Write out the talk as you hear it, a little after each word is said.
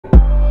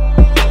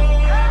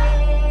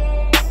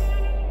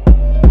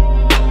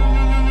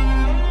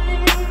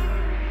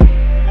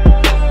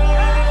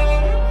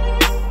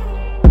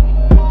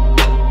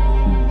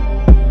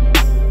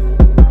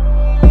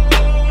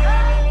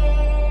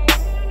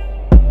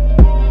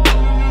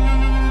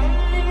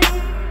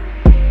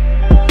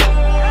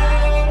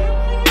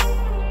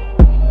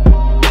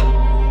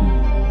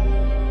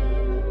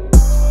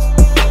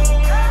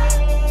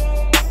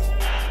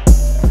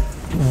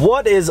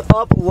What is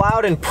up,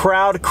 loud and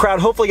proud crowd?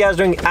 Hopefully you guys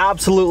are doing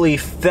absolutely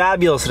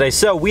fabulous today.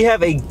 So we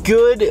have a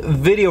good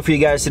video for you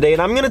guys today, and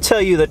I'm gonna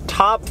tell you the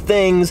top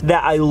things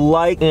that I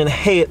like and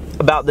hate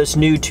about this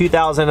new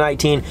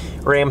 2019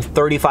 Ram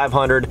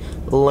 3500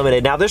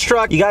 Limited. Now this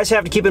truck, you guys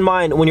have to keep in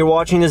mind when you're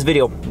watching this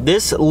video,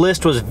 this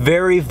list was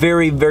very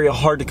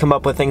hard to come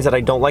up with things that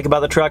I don't like about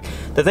the truck.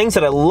 The things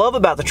that I love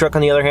about the truck,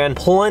 on the other hand,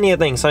 plenty of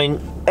things. I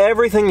mean,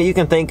 everything that you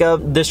can think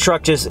of, this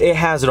truck just, it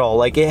has it all.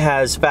 Like, it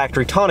has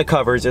factory tonneau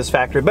covers, it has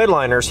factory bed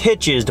liners,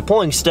 hitches,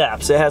 deploying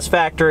steps, it has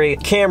factory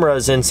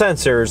cameras and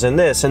sensors and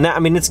this and that. I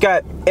mean, it's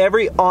got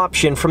every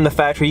option from the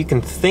factory you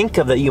can think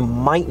of that you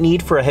might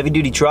need for a heavy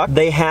duty truck.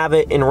 They have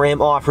it, and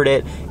Ram offered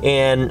it,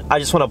 and I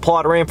just want to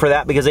applaud Ram for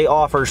that, because they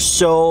offer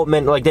so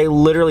many, like, they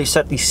literally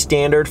set the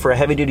standard for a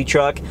heavy duty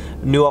truck,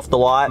 new off the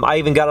lot. I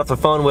even got off the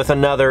phone with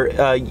another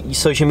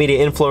social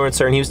media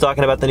influencer, and he was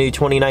talking about the new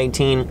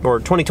 2019 or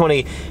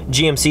 2020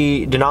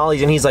 GMC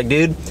Denali's, and he's like,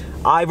 dude,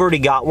 I've already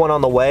got one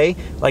on the way.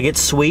 Like,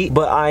 it's sweet,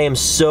 but I am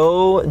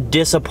so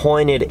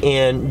disappointed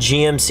in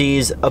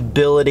GMC's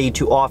ability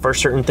to offer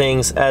certain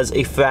things as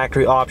a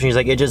factory option. He's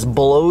like, it just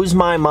blows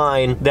my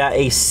mind that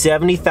a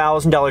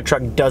 $70,000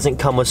 truck doesn't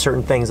come with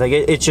certain things. Like,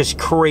 it's just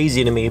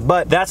crazy to me.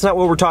 But that's not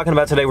what we're talking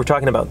about today. We're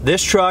talking about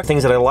this truck,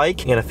 things that I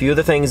like, and a few of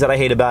the things that I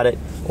hate about it.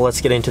 Let's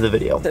get into the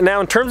video.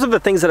 Now, in terms of the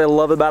things that I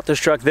love about this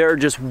truck, there are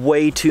just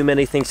way too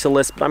many things to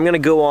list, but I'm gonna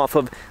go off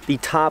of the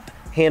top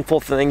handful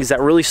of things that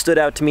really stood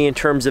out to me in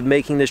terms of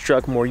making this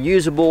truck more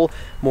usable,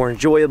 more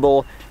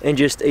enjoyable, and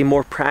just a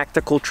more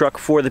practical truck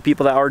for the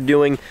people that are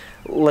doing,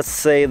 let's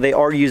say they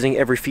are using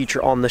every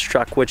feature on this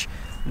truck, which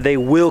they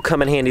will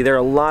come in handy. There are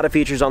a lot of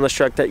features on this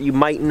truck that you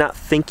might not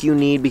think you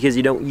need because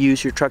you don't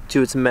use your truck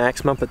to its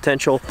maximum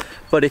potential.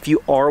 But if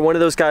you are one of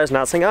those guys,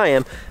 not saying I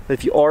am, but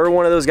if you are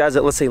one of those guys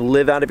that, let's say,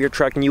 live out of your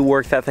truck and you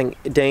work that thing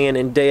day in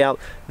and day out,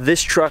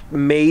 this truck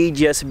may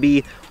just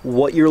be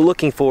what you're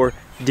looking for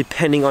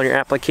depending on your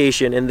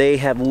application, and they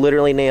have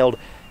literally nailed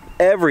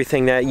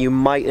everything that you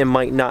might and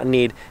might not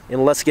need.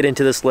 And let's get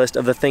into this list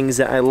of the things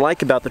that I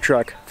like about the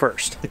truck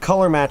first. The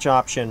color match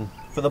option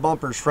for the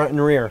bumpers, front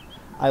and rear.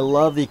 I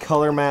love the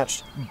color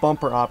matched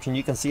bumper option.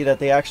 You can see that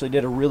they actually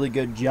did a really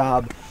good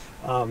job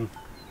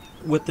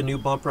with the new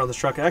bumper on this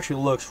truck. It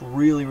actually looks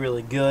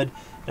really good.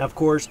 Now, of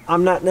course,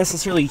 I'm not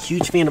necessarily a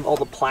huge fan of all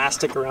the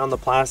plastic around the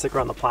plastic,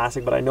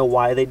 but I know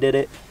why they did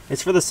it.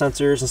 It's for the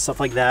sensors and stuff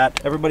like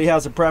that. Everybody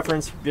has a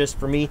preference. Just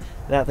for me,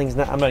 that thing's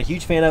not, I'm not a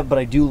huge fan of, but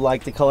I do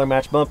like the color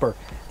match bumper.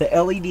 The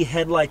LED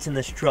headlights in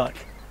this truck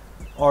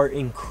are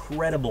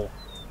incredible.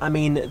 I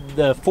mean,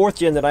 the 4th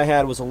gen that I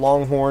had was a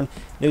LongHorn.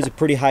 It was a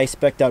pretty high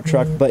spec'd out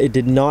truck, but it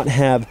did not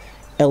have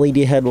LED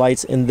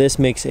headlights, and this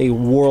makes a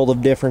world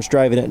of difference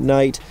driving at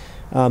night.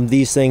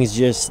 These things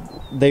just,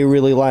 they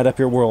really light up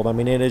your world. I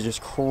mean, it is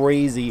just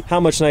crazy how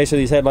much nicer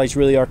these headlights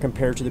really are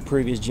compared to the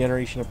previous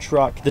generation of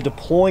truck. The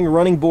deploying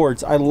running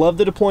boards. I love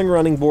the deploying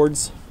running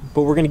boards,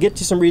 but we're going to get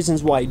to some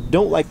reasons why I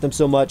don't like them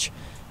so much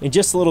in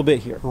just a little bit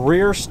here.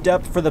 Rear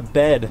step for the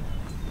bed.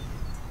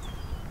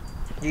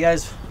 You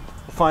guys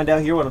will find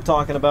out here what I'm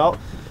talking about.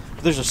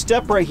 There's a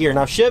step right here.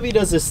 Now, Chevy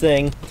does this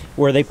thing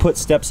where they put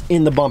steps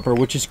in the bumper,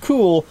 which is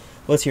cool.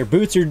 Let's hear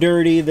boots are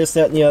dirty, this,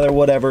 that, and the other,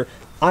 whatever.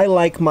 I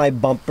like my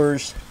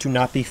bumpers to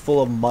not be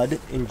full of mud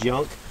and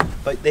junk,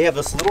 but they have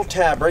this little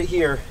tab right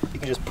here. You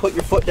can just put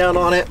your foot down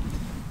on it.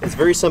 It's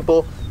very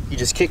simple. You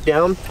just kick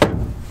down,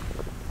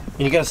 and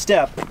you got a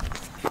step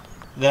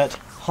that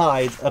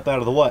hides up out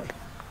of the way.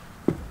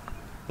 And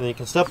then you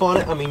can step on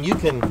it. I mean, you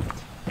can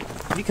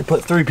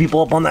put 3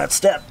 people up on that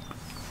step.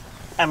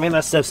 I mean,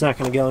 that step's not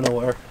going to go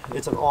nowhere.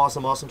 It's an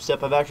awesome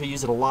step. I've actually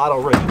used it a lot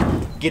already,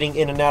 getting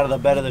in and out of the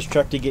bed of this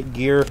truck to get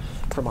gear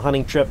from a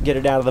hunting trip, get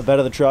it out of the bed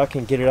of the truck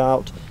and get it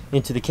out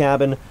into the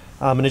cabin.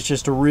 And it's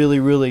just a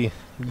really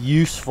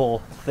useful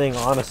thing,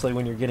 honestly,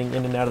 when you're getting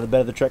in and out of the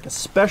bed of the truck,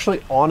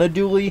 especially on a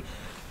dually,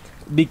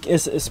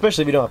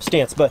 especially if you don't have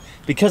stance. But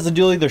because the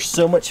dually, there's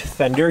so much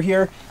fender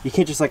here, you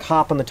can't just like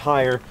hop on the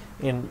tire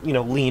and, you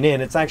know, lean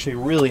in. It's actually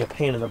really a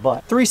pain in the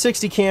butt.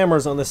 360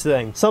 cameras on this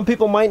thing. Some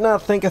people might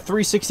not think a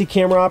 360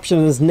 camera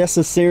option is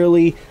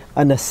necessarily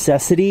a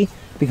necessity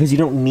because you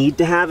don't need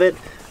to have it,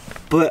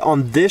 but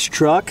on this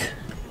truck,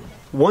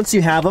 once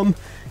you have them,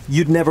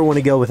 you'd never want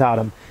to go without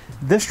them.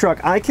 This truck,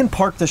 I can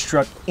park this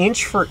truck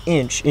inch for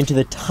inch into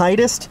the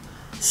tightest,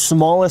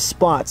 smallest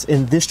spots,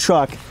 and this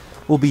truck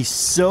will be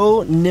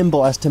so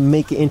nimble as to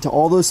make it into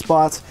all those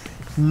spots,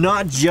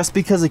 not just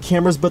because of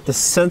cameras, but the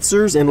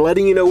sensors and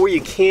letting you know where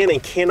you can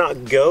and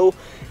cannot go.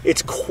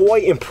 It's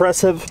quite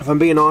impressive, if I'm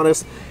being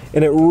honest,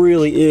 and it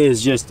really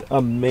is just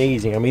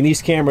amazing. I mean,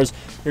 these cameras,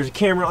 there's a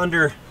camera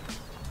under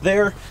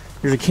there,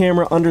 there's a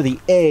camera under the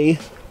A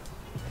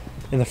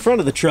in the front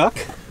of the truck.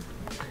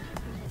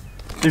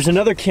 There's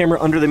another camera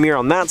under the mirror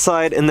on that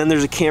side, and then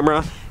there's a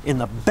camera in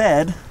the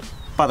bed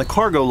by the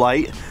cargo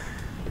light,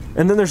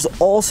 and then there's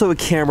also a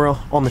camera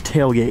on the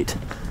tailgate,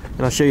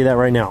 and I'll show you that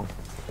right now.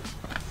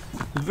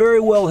 Very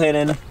well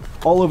hidden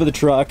all over the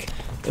truck,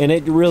 and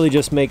it really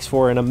just makes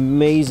for an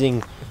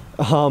amazing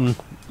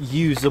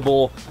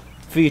usable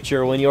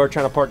feature when you're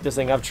trying to park this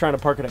thing. I was trying to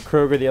park it at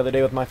Kroger the other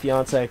day with my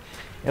fiance,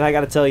 and I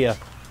gotta tell you,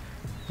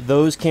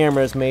 those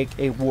cameras make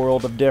a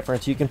world of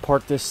difference. You can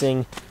park this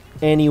thing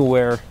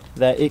anywhere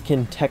that it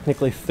can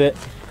technically fit,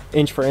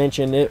 inch for inch,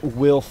 and it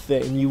will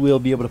fit, and you will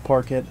be able to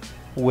park it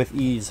with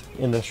ease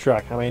in this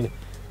truck. I mean,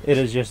 it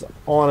is just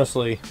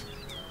honestly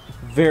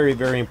very,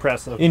 very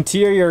impressive.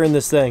 Interior in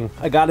this thing,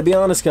 I gotta be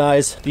honest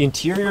guys, the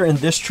interior in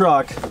this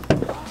truck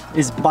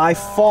is by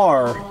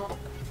far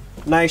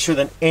nicer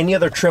than any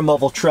other trim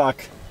level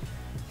truck,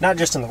 not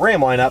just in the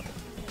Ram lineup,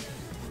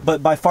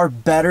 but by far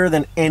better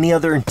than any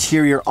other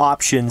interior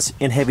options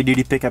in heavy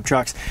duty pickup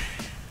trucks.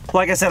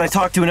 Like I said, I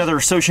talked to another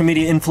social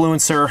media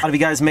influencer. A lot of you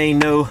guys may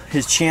know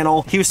his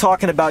channel. He was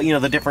talking about, you know,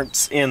 the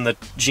difference in the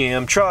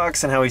GM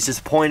trucks and how he's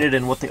disappointed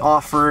in what they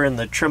offer and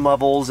the trim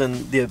levels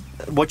and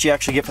what you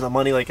actually get for the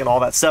money, like, and all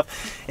that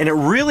stuff. And it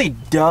really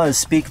does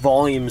speak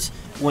volumes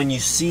when you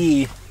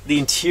see the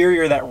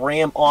interior that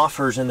Ram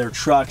offers in their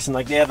trucks, and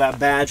like they have that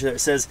badge that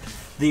says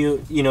the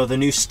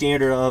new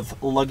standard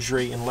of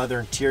luxury and leather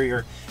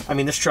interior. I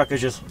mean, this truck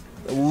is just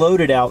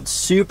loaded out,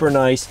 super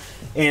nice,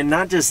 and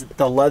not just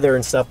the leather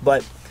and stuff,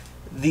 but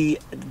the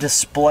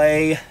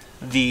display,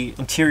 the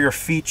interior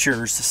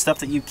features, the stuff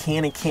that you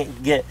can and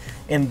can't get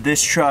in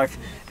this truck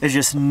is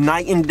just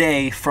night and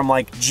day from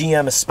like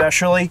GM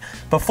especially.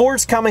 But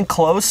Ford's coming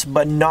close,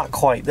 but not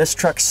quite. This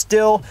truck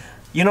still,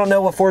 you don't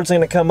know what Ford's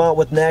gonna come out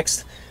with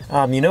next.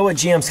 You know what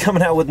GM's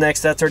coming out with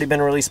next, that's already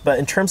been released, but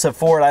in terms of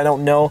Ford, I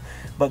don't know.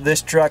 But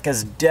this truck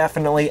is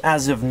definitely,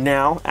 as of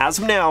now,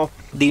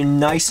 the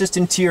nicest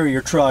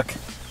interior truck,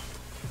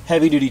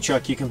 heavy duty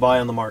truck you can buy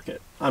on the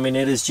market. I mean,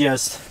 it is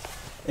just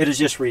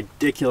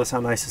ridiculous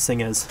how nice this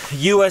thing is.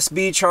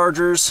 USB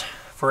chargers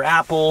for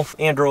Apple,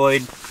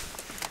 Android.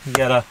 You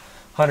got a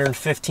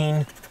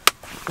 115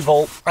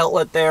 volt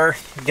outlet there.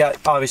 You got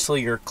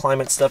obviously your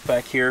climate stuff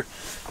back here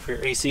for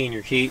your AC and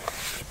your heat.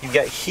 You've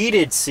got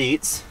heated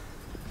seats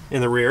in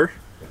the rear.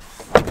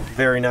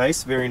 Very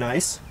nice, very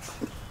nice.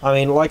 I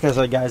mean, like I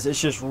said guys, it's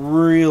just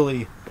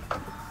really,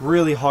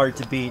 really hard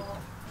to beat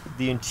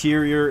the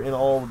interior and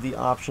all of the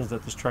options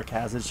that this truck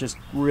has. It's just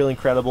really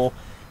incredible.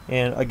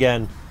 And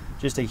again,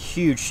 just a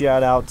huge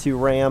shout out to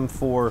Ram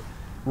for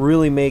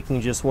really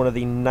making just one of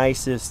the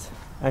nicest,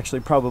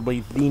 actually probably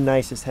the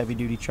nicest heavy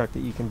duty truck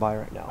that you can buy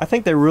right now. I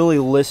think they really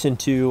listen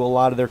to a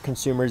lot of their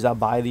consumers that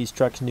buy these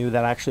trucks new,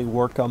 that actually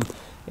work them,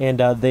 and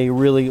they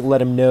really let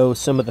them know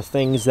some of the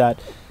things that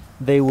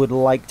they would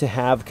like to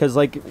have, because,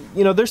 like,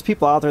 you know, there's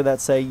people out there that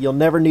say you'll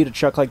never need a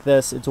truck like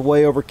this, it's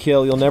way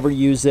overkill, you'll never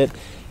use it.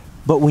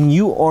 But when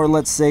you are,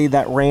 let's say,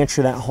 that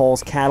rancher that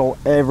hauls cattle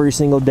every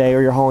single day,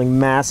 or you're hauling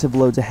massive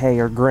loads of hay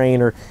or grain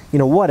or, you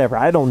know, whatever,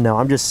 I don't know,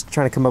 I'm just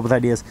trying to come up with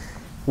ideas.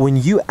 When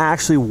you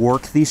actually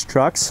work these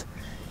trucks,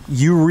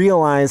 you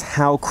realize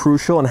how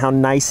crucial and how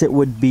nice it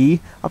would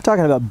be. I'm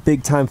talking about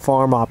big time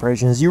farm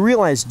operations. You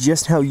realize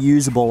just how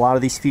usable a lot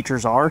of these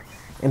features are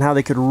and how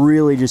they could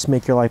really just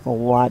make your life a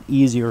lot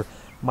easier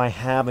by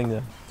having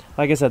them.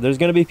 Like I said, there's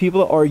going to be people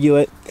that argue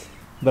it,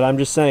 but I'm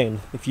just saying,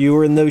 if you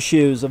were in those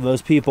shoes of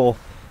those people,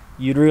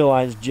 you'd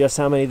realize just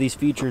how many of these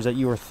features that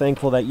you are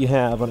thankful that you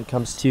have when it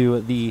comes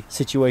to the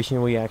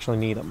situation where you actually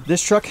need them.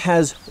 This truck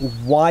has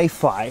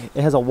Wi-Fi.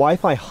 It has a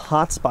Wi-Fi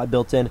hotspot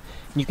built in.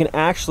 You can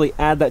actually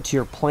add that to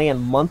your plan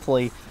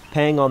monthly,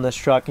 paying on this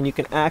truck, and you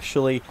can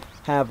actually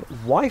have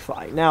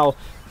Wi-Fi. Now,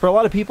 for a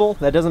lot of people,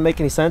 that doesn't make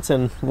any sense,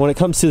 and when it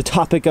comes to the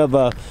topic of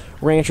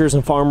ranchers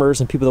and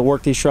farmers and people that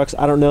work these trucks,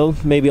 I don't know,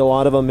 maybe a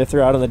lot of them, if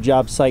they're out on the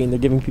job site and they're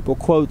giving people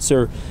quotes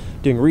or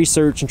doing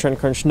research and trying to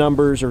crunch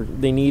numbers, or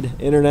they need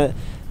internet,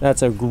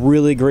 that's a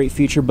really great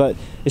feature. But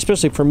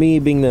especially for me,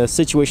 being the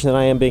situation that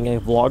I am, being a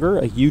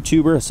vlogger, a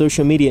YouTuber, a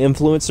social media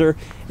influencer,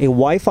 a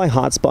Wi-Fi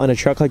hotspot in a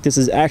truck like this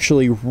is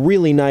actually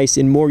really nice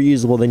and more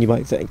usable than you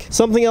might think.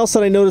 Something else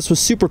that I noticed was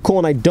super cool,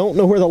 and I don't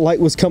know where the light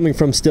was coming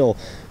from still,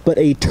 but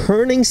a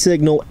turning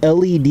signal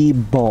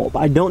LED bulb.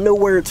 I don't know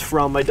where it's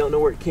from, I don't know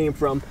where it came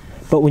from,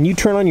 but when you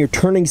turn on your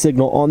turning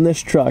signal on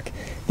this truck,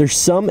 there's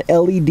some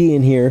LED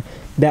in here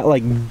that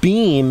like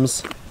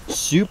beams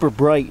super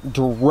bright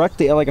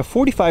directly at like a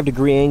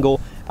 45-degree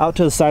angle out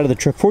to the side of the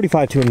truck,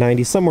 45 to a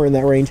 90, somewhere in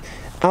that range,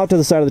 out to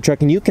the side of the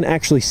truck, and you can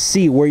actually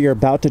see where you're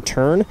about to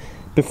turn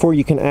before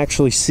you can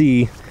actually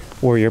see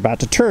where you're about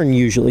to turn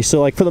usually.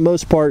 So like for the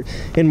most part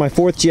in my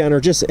 4th gen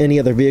or just any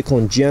other vehicle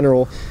in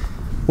general,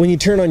 when you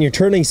turn on your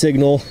turning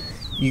signal,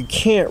 you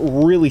can't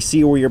really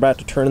see where you're about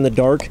to turn in the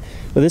dark,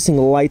 but this thing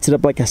lights it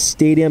up like a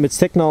stadium. It's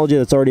technology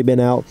that's already been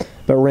out,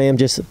 but Ram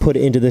just put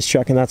it into this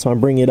truck, and that's why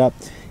I'm bringing it up.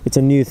 It's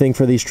a new thing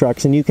for these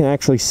trucks, and you can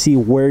actually see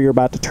where you're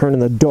about to turn in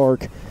the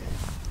dark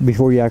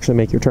before you actually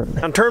make your turn.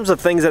 In terms of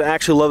things that I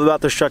actually love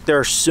about this truck, there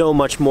are so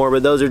much more,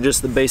 but those are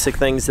just the basic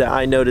things that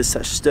I noticed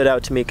that stood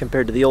out to me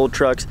compared to the old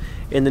trucks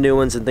and the new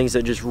ones, and things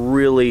that just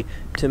really,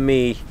 to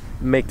me,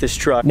 make this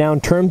truck. Now,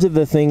 in terms of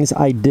the things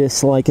I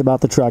dislike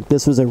about the truck,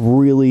 this was a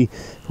really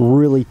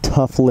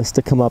tough list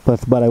to come up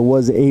with, but I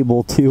was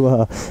able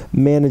to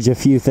manage a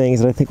few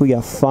things, and I think we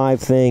got 5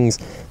 things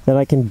that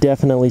I can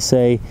definitely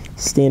say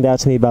stand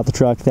out to me about the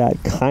truck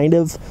that kind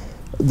of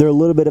they're a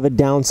little bit of a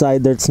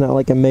downside. It's not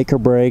like a make or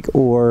break,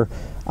 or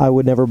I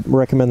would never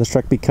recommend this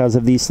truck because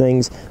of these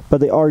things,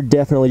 but they are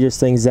definitely just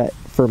things that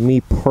for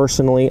me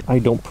personally, I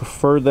don't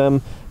prefer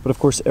them, but of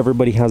course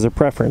everybody has their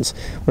preference.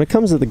 When it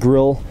comes to the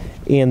grill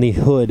and the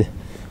hood,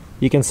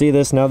 you can see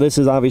this. Now this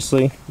is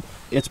obviously,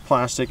 it's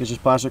plastic, it's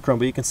just plastic chrome,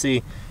 but you can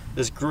see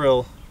this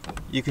grill,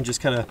 you can just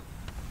kind of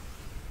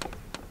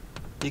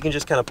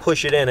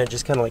push it in. It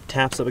just kind of like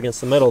taps up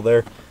against the middle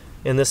there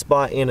in this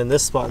spot and in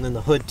this spot, and then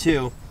the hood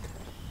too,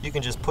 you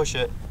can just push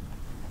it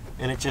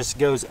and it just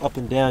goes up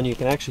and down. You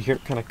can actually hear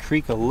it kind of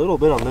creak a little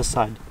bit on this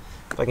side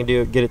if I can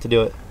get it to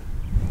do it.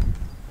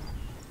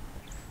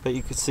 But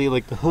you can see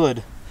like the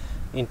hood,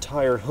 the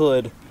entire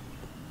hood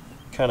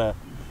kind of,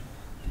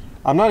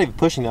 I'm not even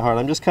pushing that hard,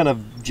 I'm just kind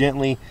of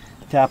gently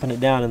tapping it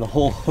down and the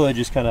whole hood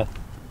just kind of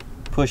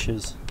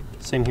pushes.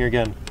 Same here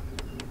again.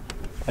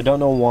 I don't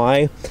know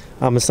why.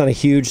 It's not a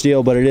huge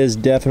deal, but it is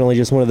definitely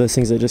just one of those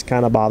things that just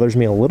kind of bothers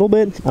me a little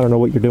bit. I don't know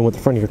what you're doing with the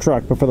front of your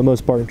truck, but for the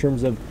most part, in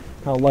terms of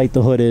how light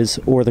the hood is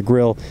or the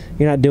grill,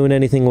 you're not doing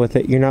anything with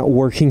it. You're not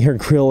working your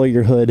grill or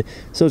your hood,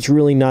 so it's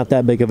really not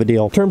that big of a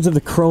deal. In terms of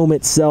the chrome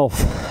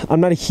itself,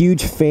 I'm not a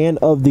huge fan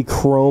of the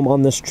chrome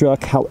on this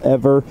truck.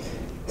 However,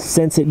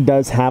 since it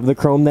does have the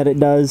chrome that it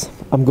does,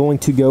 I'm going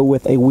to go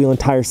with a wheel and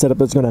tire setup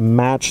that's going to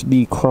match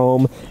the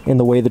chrome and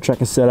the way the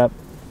truck is set up.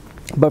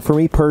 But for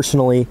me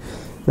personally,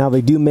 now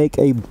they do make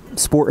a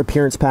sport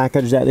appearance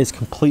package that is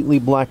completely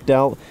blacked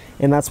out,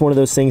 and that's one of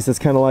those things that's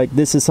kind of like,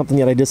 this is something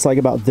that I dislike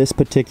about this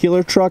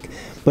particular truck,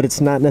 but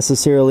it's not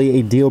necessarily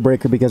a deal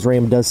breaker because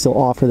Ram does still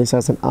offer this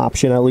as an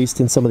option, at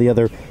least in some of the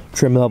other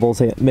trim levels.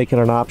 They make it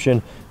an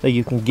option that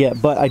you can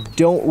get. But I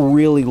don't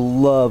really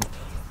love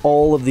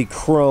all of the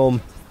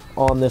chrome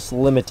on this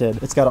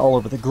Limited. It's got it all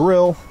over the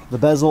grill, the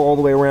bezel all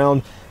the way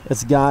around.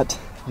 It's got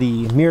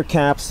the mirror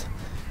caps,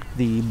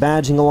 the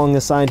badging along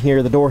the side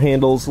here, the door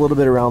handles, a little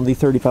bit around the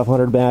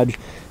 3500 badge.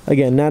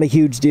 Again, not a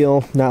huge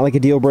deal, not like a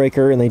deal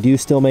breaker, and they do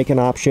still make an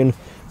option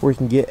where you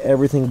can get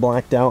everything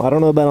blacked out. I don't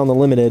know about on the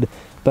Limited,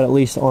 but at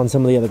least on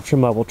some of the other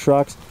trim level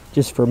trucks.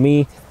 Just for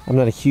me, I'm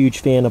not a huge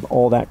fan of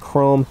all that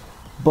chrome,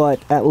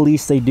 but at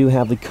least they do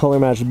have the color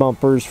matched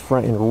bumpers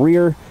front and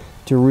rear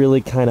to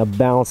really kind of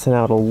balance it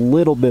out a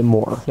little bit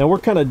more. Now we're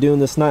kind of doing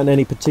this not in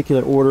any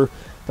particular order,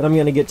 but I'm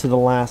going to get to the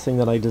last thing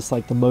that I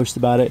dislike the most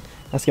about it.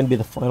 That's going to be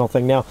the final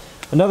thing. Now,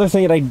 another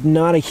thing that I'm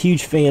not a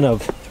huge fan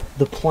of,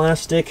 the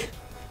plastic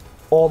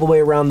all the way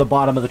around the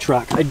bottom of the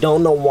truck. I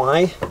don't know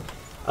why.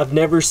 I've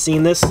never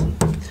seen this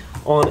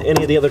on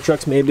any of the other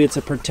trucks. Maybe it's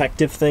a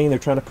protective thing. They're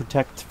trying to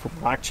protect from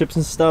black chips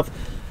and stuff.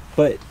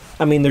 But,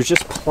 I mean, there's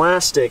just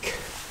plastic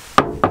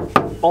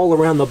all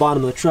around the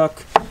bottom of the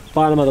truck,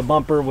 bottom of the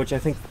bumper, which I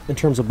think in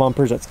terms of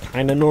bumpers, that's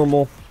kind of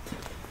normal.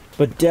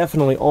 But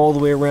definitely all the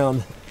way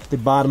around the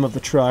bottom of the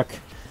truck,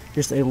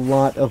 just a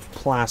lot of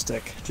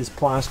plastic. Just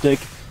plastic,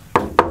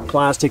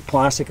 plastic,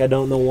 plastic. I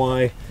don't know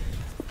why.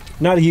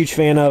 Not a huge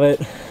fan of it,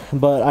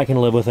 but I can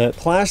live with it.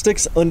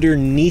 Plastics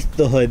underneath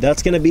the hood. This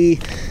is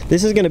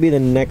gonna be the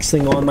next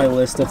thing on my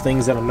list of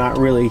things that I'm not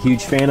really a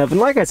huge fan of. And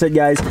like I said,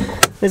 guys,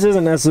 this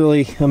isn't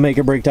necessarily a make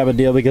or break type of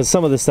deal because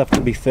some of this stuff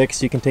can be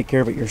fixed. You can take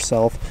care of it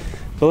yourself.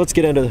 But let's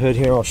get into the hood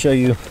here. I'll show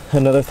you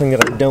another thing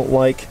that I don't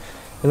like,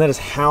 and that is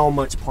how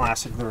much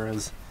plastic there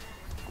is.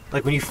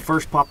 Like when you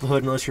first pop the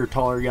hood, unless you're a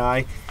taller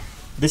guy,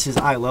 this is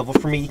eye level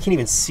for me. You can't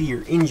even see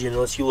your engine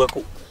unless you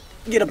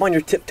get up on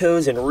your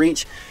tiptoes and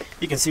reach.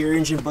 You can see your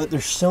engine, but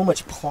there's so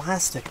much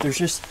plastic. There's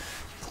just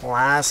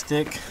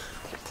plastic,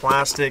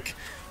 plastic,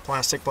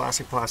 plastic,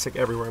 plastic, plastic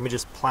everywhere. I mean,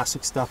 just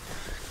plastic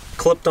stuff.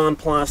 Clipped on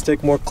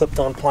plastic, more clipped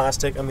on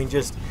plastic. I mean,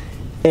 just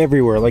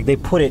everywhere. Like they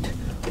put it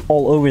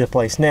all over the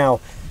place.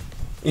 Now,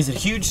 is it a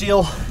huge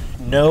deal?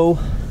 No.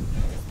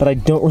 But I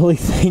don't really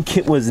think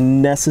it was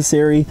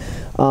necessary.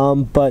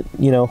 But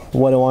you know,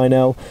 what do I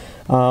know?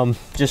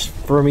 Just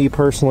for me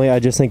personally, I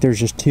just think there's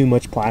just too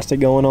much plastic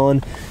going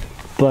on.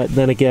 But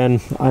then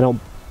again, I don't,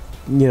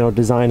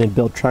 design and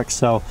build trucks,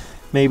 so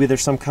maybe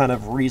there's some kind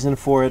of reason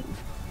for it.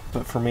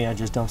 But for me, I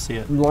just don't see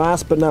it.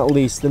 Last but not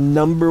least, the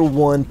number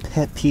one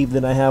pet peeve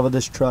that I have with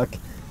this truck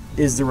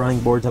is the running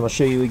boards, and I'll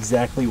show you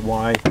exactly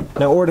why.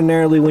 Now,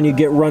 ordinarily, when you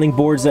get running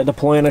boards that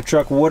deploy on a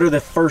truck, what are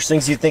the first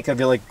things you think of?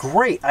 You're like,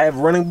 great, I have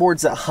running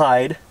boards that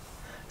hide,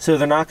 so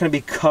they're not going to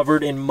be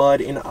covered in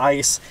mud and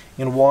ice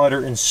and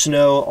water and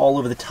snow all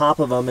over the top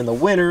of them in the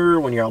winter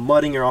when you're out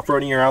mudding, you're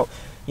off-roading, you're out,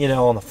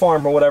 on the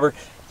farm or whatever.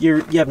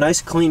 You have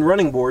nice, clean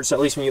running boards, so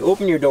at least when you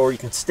open your door, you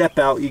can step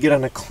out, you get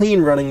on a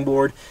clean running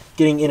board,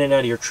 getting in and out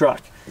of your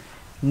truck.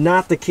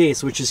 Not the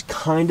case, which is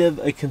kind of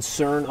a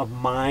concern of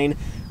mine.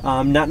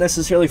 Not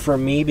necessarily for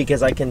me,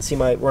 because I can see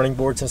my running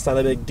boards and it's not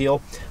a big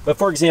deal. But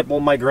for example,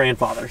 my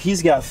grandfather,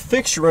 he's got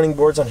fixed running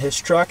boards on his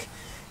truck,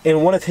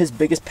 and one of his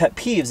biggest pet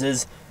peeves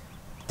is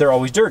they're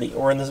always dirty,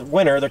 or in the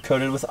winter they're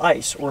coated with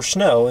ice or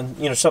snow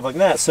and stuff like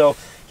that. So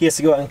he has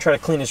to go out and try to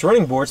clean his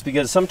running boards,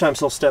 because sometimes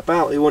he'll step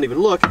out, he won't even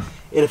look,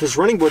 and if his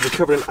running boards are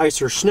covered in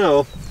ice or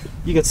snow,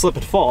 you can slip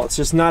and fall. It's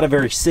just not a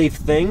very safe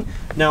thing.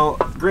 Now,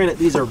 granted,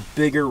 these are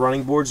bigger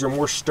running boards, they're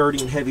more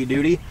sturdy and heavy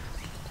duty,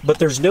 but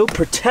there's no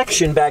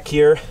protection back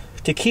here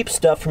to keep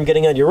stuff from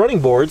getting on your running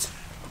boards.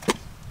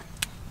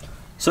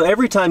 So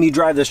every time you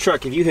drive this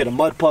truck, if you hit a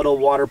mud puddle,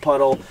 water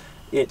puddle,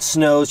 it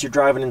snows, you're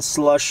driving in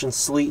slush and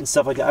sleet and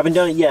stuff like that. I haven't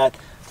done it yet,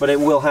 but it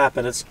will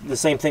happen. It's the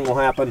same thing will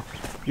happen.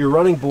 Your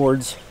running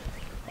boards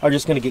are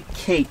just going to get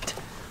caked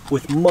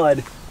with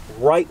mud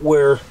right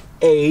where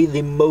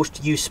the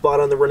most used spot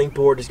on the running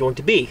board is going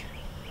to be.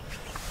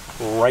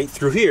 Right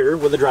through here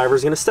where the driver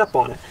is going to step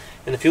on it.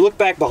 And if you look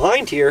back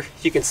behind here,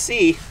 you can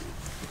see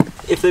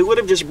if they would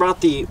have just brought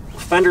the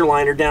fender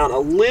liner down a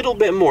little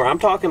bit more, I'm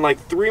talking like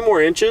 3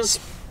 more inches,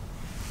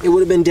 it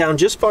would have been down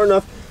just far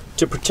enough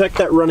to protect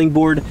that running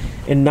board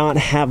and not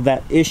have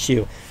that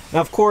issue. Now,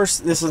 of course,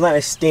 this is not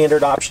a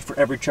standard option for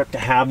every truck to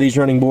have these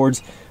running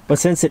boards, but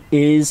since it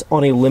is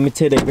on a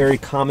limited, a very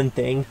common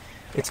thing,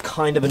 it's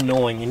kind of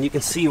annoying. And you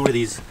can see where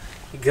these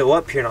go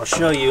up here, and I'll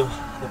show you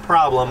the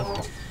problem.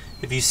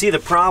 If you see the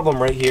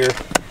problem right here,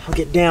 I'll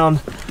get down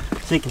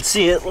so you can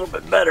see it a little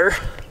bit better.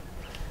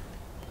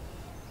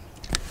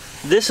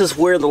 This is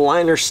where the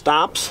liner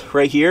stops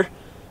right here,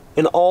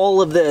 and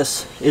all of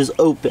this is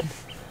open.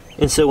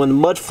 And so when the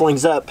mud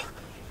flings up,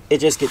 it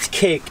just gets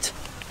caked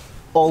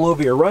all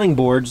over your running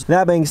boards.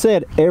 That being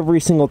said, every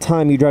single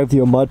time you drive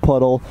through a mud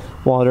puddle,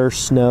 water,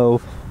 snow,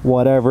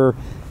 whatever,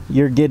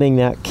 you're getting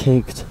that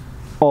caked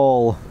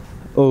all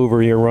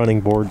over your running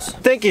boards.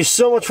 Thank you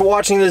so much for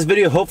watching this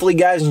video. Hopefully you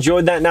guys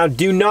enjoyed that. Now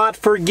do not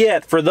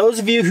forget, for those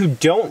of you who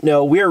don't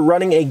know, we are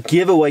running a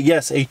giveaway.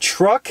 Yes, a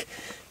truck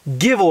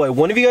giveaway.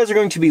 One of you guys are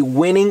going to be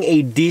winning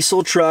a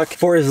diesel truck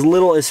for as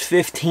little as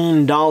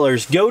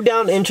 $15. Go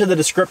down into the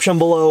description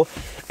below,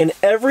 and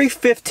every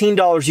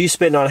 $15 you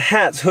spend on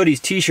hats,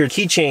 hoodies, t-shirts,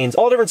 keychains,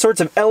 all different sorts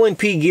of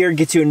L&P gear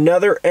gets you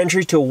another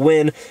entry to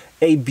win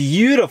a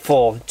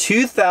beautiful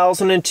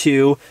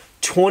 2002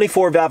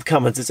 24 valve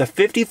Cummins. It's a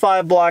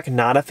 55 block,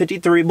 not a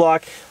 53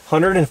 block,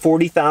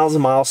 140,000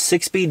 miles,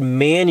 6-speed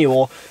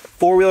manual,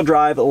 4-wheel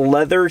drive,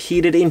 leather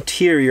heated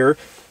interior,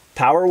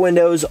 power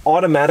windows,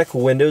 automatic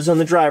windows on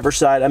the driver's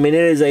side. I mean,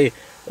 it is a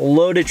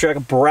loaded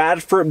truck,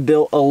 Bradford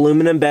built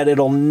aluminum bed.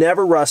 It'll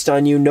never rust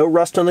on you, no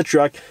rust on the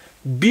truck.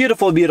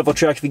 Beautiful, beautiful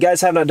truck. If you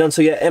guys have not done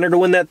so yet, enter to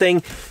win that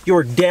thing.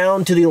 You're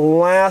down to the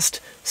last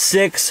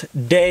 6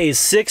 days.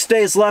 6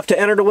 days left to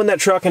enter to win that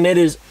truck, and it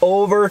is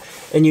over,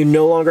 and you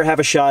no longer have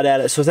a shot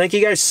at it. So thank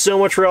you guys so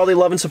much for all the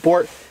love and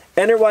support.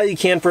 Enter while you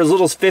can. For as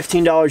little as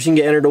 $15, you can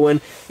get entered to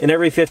win, and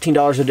every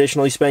 $15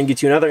 additional you spend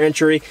gets you another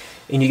entry,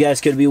 and you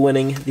guys could be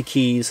winning the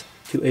keys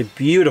to a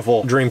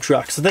beautiful dream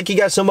truck. So thank you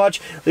guys so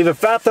much. Leave a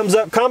fat thumbs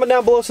up, comment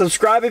down below,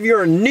 subscribe if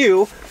you're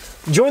new,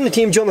 join the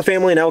team, join the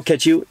family, and I will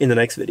catch you in the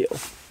next video.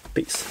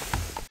 Peace.